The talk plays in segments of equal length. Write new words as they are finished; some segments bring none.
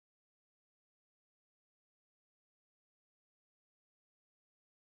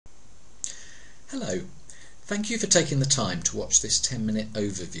Hello, thank you for taking the time to watch this 10-minute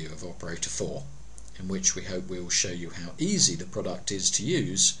overview of Operator4, in which we hope we will show you how easy the product is to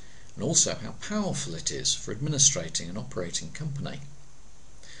use and also how powerful it is for administrating and operating a company.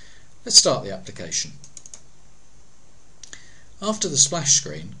 Let's start the application. After the splash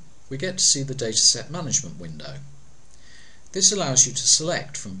screen, we get to see the dataset management window. This allows you to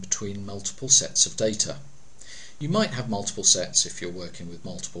select from between multiple sets of data. You might have multiple sets if you're working with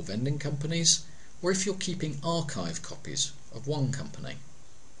multiple vending companies, or if you're keeping archive copies of one company.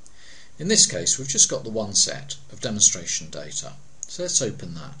 In this case, we've just got the one set of demonstration data, so let's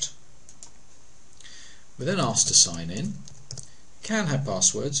open that. We're then asked to sign in. You can have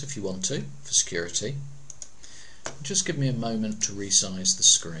passwords if you want to, for security. Just give me a moment to resize the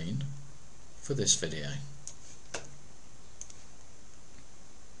screen for this video.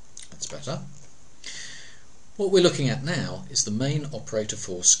 That's better. What we're looking at now is the main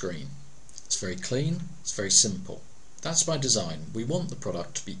Operator4 screen. It's very clean, it's very simple. That's by design. We want the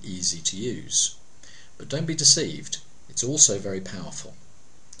product to be easy to use. But don't be deceived, it's also very powerful.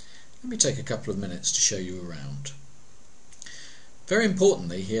 Let me take a couple of minutes to show you around. Very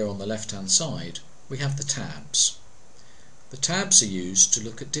importantly, here on the left hand side we have the tabs. The tabs are used to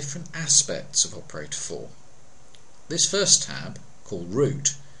look at different aspects of Operator4. This first tab, called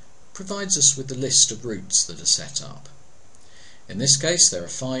Route, provides us with the list of routes that are set up. In this case there are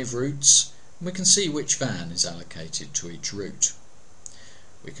 5 routes, and we can see which van is allocated to each route.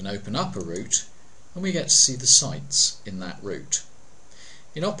 We can open up a route and we get to see the sites in that route.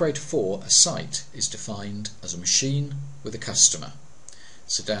 In Operator4, a site is defined as a machine with a customer.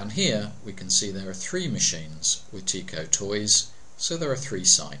 So down here we can see there are 3 machines with Tico toys, so there are 3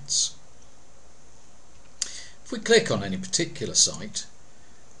 sites. If we click on any particular site,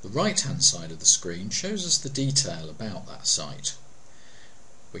 the right hand side of the screen shows us the detail about that site.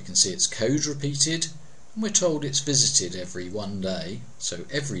 We can see its code repeated, and we're told it's visited every one day, so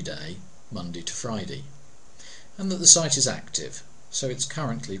every day, Monday to Friday, and that the site is active, so it's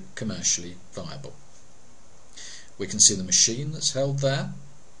currently commercially viable. We can see the machine that's held there,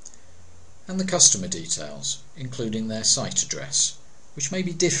 and the customer details, including their site address, which may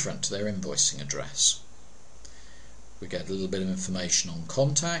be different to their invoicing address. We get a little bit of information on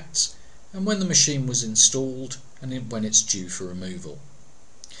contacts, and when the machine was installed, and when it's due for removal.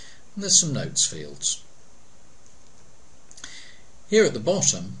 And there's some notes fields. Here at the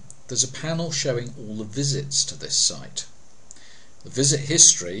bottom there's a panel showing all the visits to this site. The visit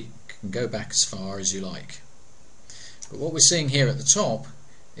history can go back as far as you like. But what we're seeing here at the top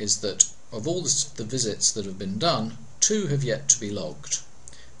is that of all the visits that have been done, 2 have yet to be logged.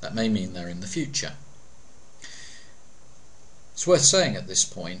 That may mean they're in the future. It's worth saying at this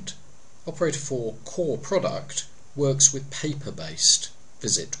point, Operator4 core product works with paper-based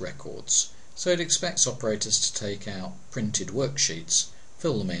visit records, so it expects operators to take out printed worksheets,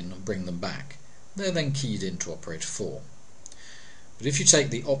 fill them in and bring them back. They're then keyed into Operator4. But if you take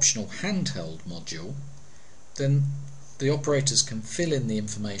the optional handheld module, then the operators can fill in the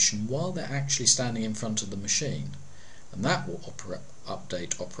information while they're actually standing in front of the machine, and that will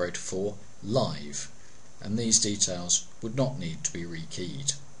update Operator4 live, and these details would not need to be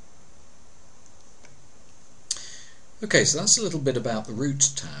rekeyed. Okay, so that's a little bit about the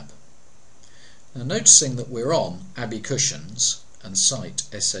Route tab. Now, noticing that we're on Abbey Cushions and site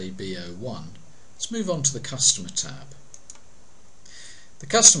SAB01, let's move on to the Customer tab. The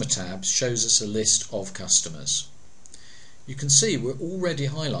Customer tab shows us a list of customers. You can see we're already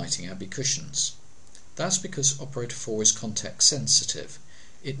highlighting Abbey Cushions. That's because Operator4 is context sensitive.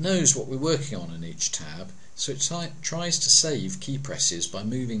 It knows what we're working on in each tab, so it tries to save key presses by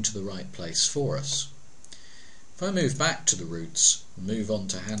moving to the right place for us. If I move back to the routes and move on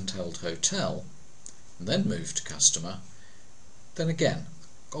to Handheld Hotel, and then move to Customer, then again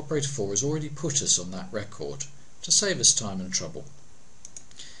Operator4 has already put us on that record to save us time and trouble.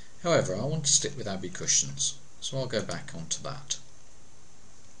 However, I want to stick with Abbey Cushions, so I'll go back onto that.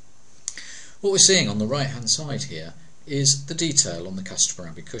 What we're seeing on the right hand side here is the detail on the customer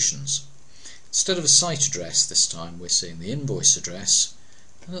Abbey Cushions. Instead of a site address this time we're seeing the invoice address,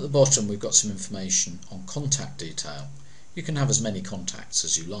 and at the bottom we've got some information on contact detail. You can have as many contacts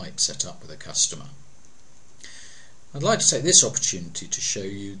as you like set up with a customer. I'd like to take this opportunity to show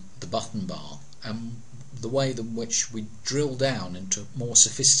you the button bar and the way in which we drill down into more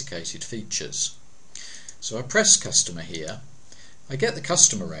sophisticated features. So I press customer here, I get the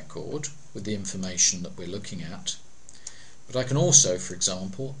customer record with the information that we're looking at, but I can also, for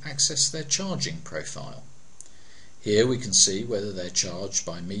example, access their charging profile. Here we can see whether they're charged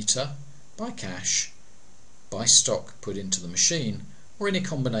by meter, by cash, by stock put into the machine, or any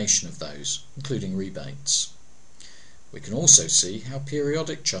combination of those, including rebates. We can also see how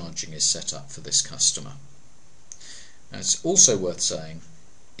periodic charging is set up for this customer. Now, it's also worth saying,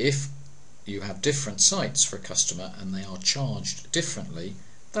 if you have different sites for a customer and they are charged differently,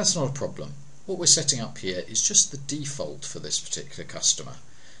 that's not a problem. What we're setting up here is just the default for this particular customer.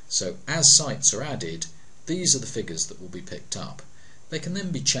 So as sites are added, these are the figures that will be picked up. They can then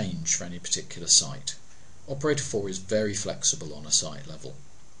be changed for any particular site. Operator4 is very flexible on a site level.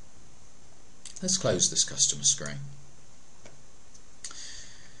 Let's close this customer screen.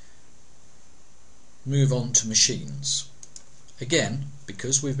 Move on to machines. Again,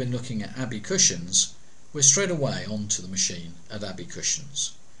 because we've been looking at Abbey cushions, we're straight away onto the machine at Abbey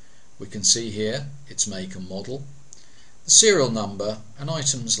cushions. We can see here its make and model, the serial number and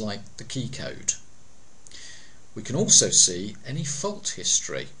items like the key code. We can also see any fault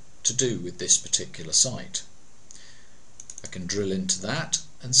history to do with this particular site. I can drill into that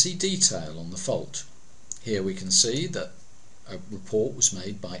and see detail on the fault. Here we can see that a report was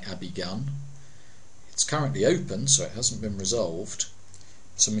made by Abbey Gunn. It's currently open, so it hasn't been resolved.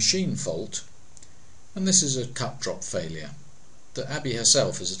 It's a machine fault, and this is a cut drop failure that Abbey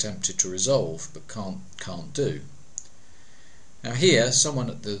herself has attempted to resolve but can't do. Now here, someone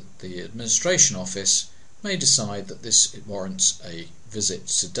at the administration office may decide that this warrants a visit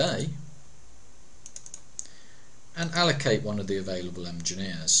today and allocate one of the available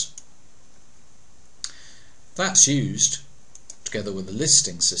engineers. That's used together with the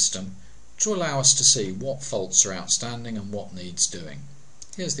listing system to allow us to see what faults are outstanding and what needs doing.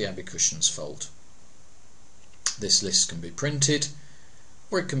 Here's the Abbey cushions fault. This list can be printed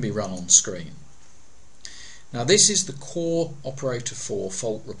or it can be run on screen. Now this is the core Operator4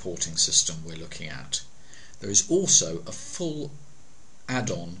 fault reporting system we're looking at. There is also a full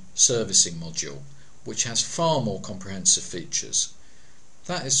add-on servicing module which has far more comprehensive features.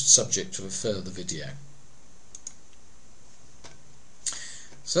 That is subject to a further video.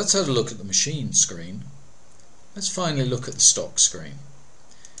 So let's have a look at the machine screen. Let's finally look at the stock screen.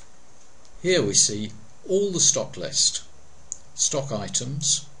 Here we see all the stock list. Stock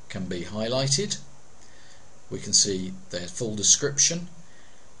items can be highlighted. We can see their full description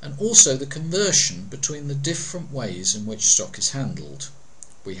and also the conversion between the different ways in which stock is handled.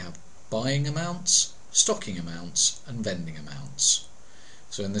 We have buying amounts, stocking amounts and vending amounts.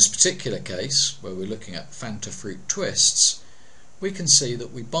 So in this particular case, where we're looking at Fanta fruit twists, we can see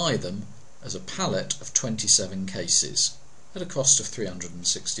that we buy them as a pallet of 27 cases at a cost of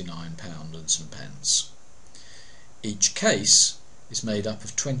 £369 and some pence. Each case is made up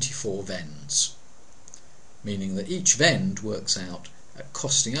of 24 vends, meaning that each vend works out at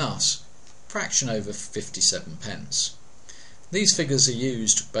costing us a fraction over 57 pence. These figures are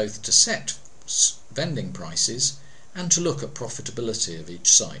used both to set vending prices and to look at profitability of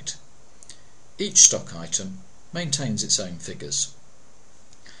each site. Each stock item maintains its own figures.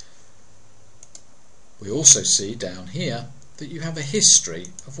 We also see down here that you have a history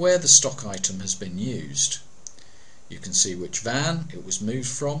of where the stock item has been used. You can see which van it was moved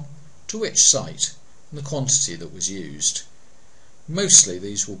from to which site and the quantity that was used. Mostly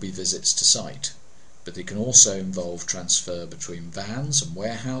these will be visits to site, but they can also involve transfer between vans and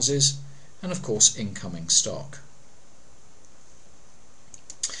warehouses and of course incoming stock.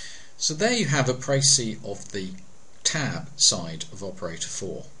 So there you have a précis of the tab side of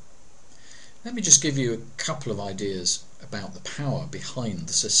Operator4. Let me just give you a couple of ideas about the power behind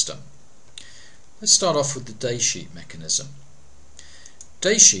the system. Let's start off with the daysheet mechanism.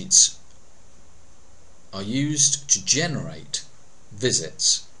 Daysheets are used to generate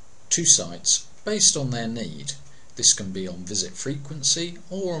visits to sites based on their need. This can be on visit frequency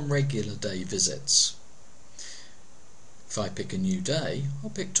or on regular day visits. If I pick a new day, I'll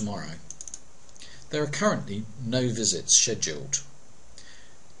pick tomorrow. There are currently no visits scheduled.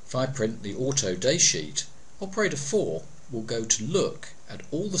 If I print the auto daysheet, Operator4 will go to look at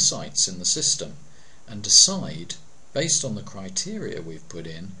all the sites in the system and decide, based on the criteria we've put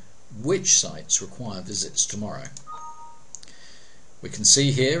in, which sites require visits tomorrow. We can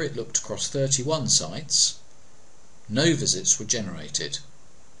see here it looked across 31 sites. No visits were generated.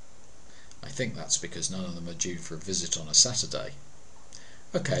 I think that's because none of them are due for a visit on a Saturday.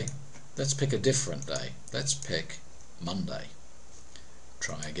 Okay, let's pick a different day. Let's pick Monday.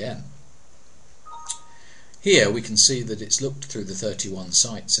 Try again. Here we can see that it's looked through the 31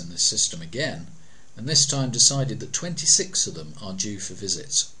 sites in this system again, and this time decided that 26 of them are due for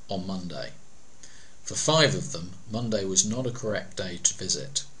visits on Monday. For 5 of them, Monday was not a correct day to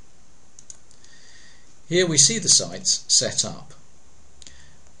visit. Here we see the sites set up.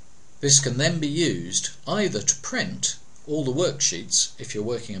 This can then be used either to print all the worksheets if you're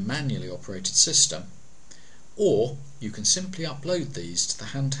working a manually operated system, or you can simply upload these to the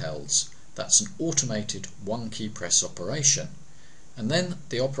handhelds. That's an automated one key press operation, and then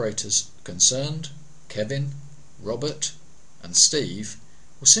the operators concerned, Kevin, Robert and Steve,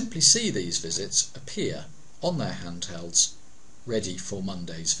 will simply see these visits appear on their handhelds ready for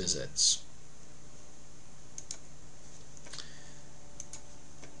Monday's visits.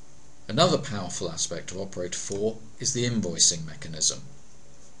 Another powerful aspect of Operator4 is the invoicing mechanism.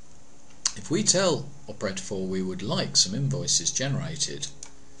 If we tell Operator4 we would like some invoices generated,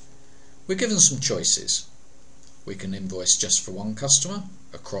 we're given some choices. We can invoice just for one customer,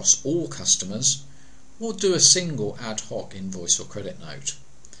 across all customers, or do a single ad hoc invoice or credit note.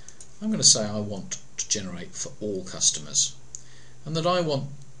 I'm going to say I want to generate for all customers, and that I want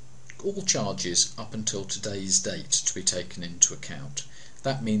all charges up until today's date to be taken into account.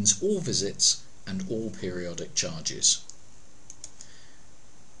 That means all visits and all periodic charges.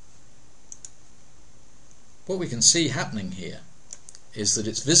 What we can see happening here is that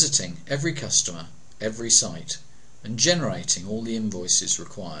it's visiting every customer, every site, and generating all the invoices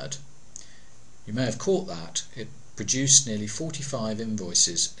required. You may have caught that. It produced nearly 45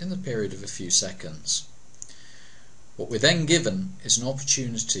 invoices in the period of a few seconds. What we're then given is an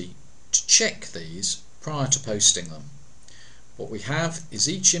opportunity to check these prior to posting them. What we have is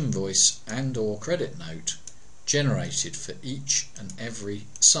each invoice and/or credit note generated for each and every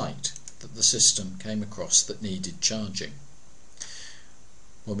site that the system came across that needed charging.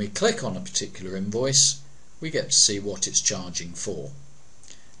 When we click on a particular invoice, we get to see what it's charging for.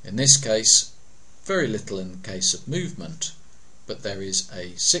 In this case, very little in the case of movement, but there is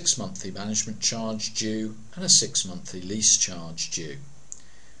a 6-monthly management charge due and a 6-monthly lease charge due.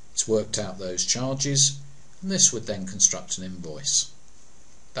 It's worked out those charges, and this would then construct an invoice.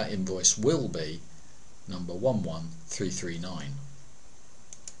 That invoice will be number 11339.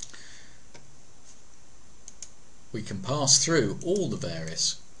 We can pass through all the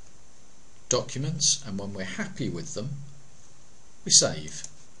various documents, and when we're happy with them, we save.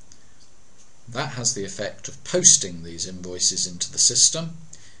 That has the effect of posting these invoices into the system,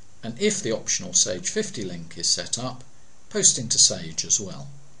 and if the optional Sage 50 link is set up, posting to Sage as well.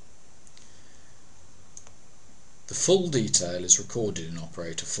 The full detail is recorded in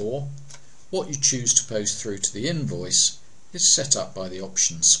Operator4. What you choose to post through to the invoice is set up by the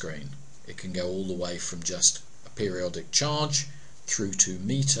options screen. It can go all the way from just a periodic charge through to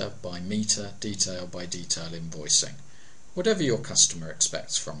meter by meter, detail by detail invoicing, whatever your customer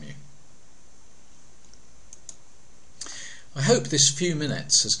expects from you. I hope this few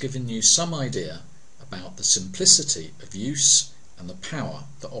minutes has given you some idea about the simplicity of use and the power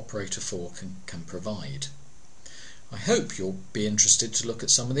that Operator4 can provide. I hope you'll be interested to look at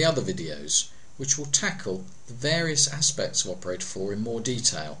some of the other videos which will tackle the various aspects of Operator4 in more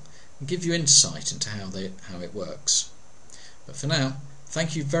detail and give you insight into how it works. But for now,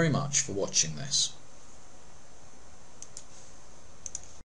 thank you very much for watching this.